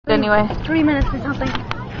Anyway. 3 minutes or something.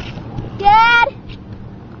 Dad!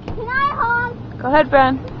 Can I hug? Go ahead,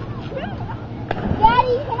 Bren.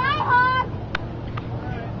 Daddy, can I hug?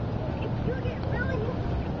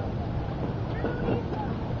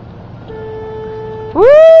 Woo!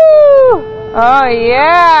 Oh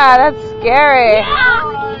yeah, that's scary. Yeah.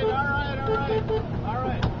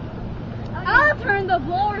 Alright. I'll turn the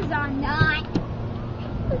blowers on, not.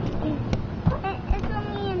 It's me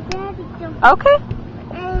and Daddy. Okay.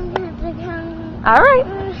 Alright.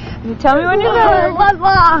 You tell me when you're ready.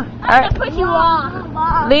 Alright. Put you off.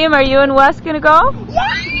 Liam, are you and Wes gonna go?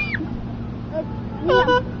 Yeah!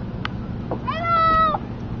 Hello!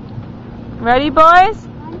 Ready, boys?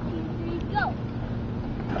 1, 2, 3, go!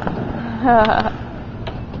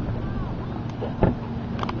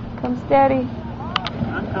 Comes Daddy.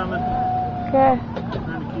 I'm coming. Okay.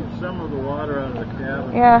 Trying to keep some of the water out of the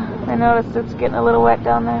cabin. Yeah, I noticed it's getting a little wet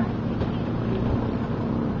down there.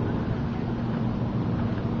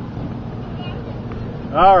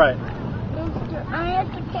 All right. I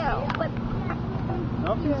have to tell, but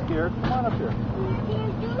Don't be scared. Come on up here. You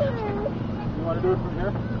want to do it from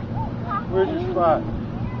here? Where's your spot?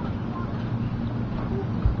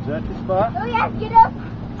 Is that your spot? Oh yeah, get up to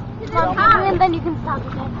the top and then you can stop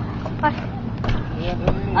again.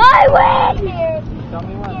 I win! Tell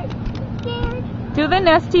me when. Do the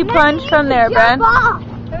nesty plunge from there, Bren.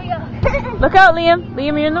 Here we go. Look out, Liam.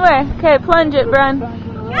 Liam, you're in the way. Okay, plunge it, Bren.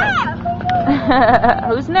 Yeah!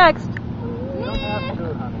 Who's next? You don't have to do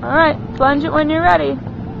it, honey. Alright, plunge it when you're ready. I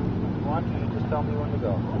want you to just tell me when to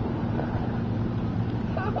go.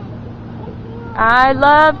 I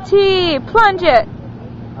love tea. Plunge it.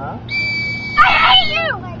 Huh? I hate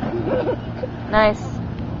you! Nice.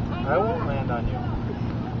 I won't land on you.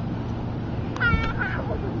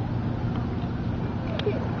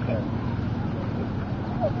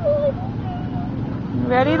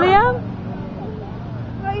 Ready, Liam?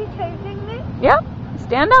 Are you chasing me? Yep.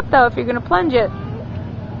 Stand up, though, if you're going to plunge it.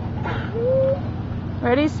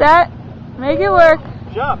 Ready, set, make it work.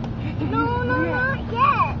 Jump. No, not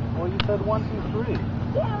yet. Well, you said 1, 2, 3.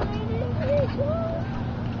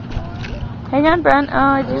 Hang on, Bren. Oh,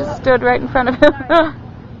 I just stood right in front of him.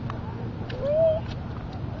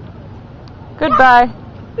 Goodbye.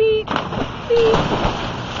 Beep, beep.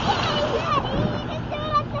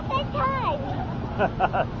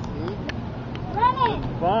 Run it!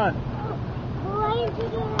 Fun. Why did you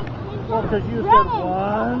do it? Well, because you Run said it.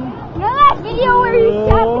 1, You know that video where you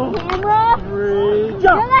shot the camera? 3, You know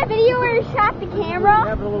jump. that video where you shot the camera?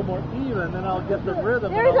 Have it a little more even, then I'll get the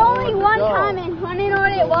rhythm. There was and I'll know only when one to go. time, and want to know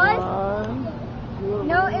what it was? 1, 2,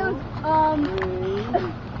 No, it was,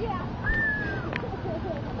 3.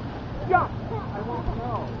 jump. I won't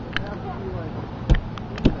know. It has to be like...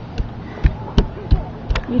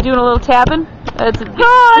 You doing a little tapping? That's good.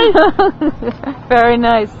 Very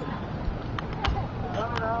nice.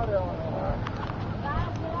 Run it out, Eleanor.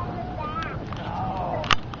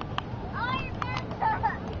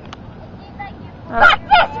 Fuck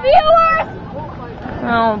this, viewers!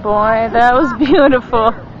 Oh boy, that was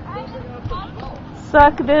beautiful.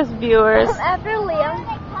 Suck this, viewers. After Liam.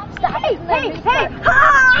 Stop. Hey!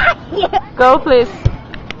 Yeah. Go, please.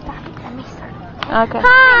 Okay.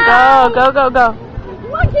 Hi. Go.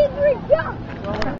 1, 2, 3, jump!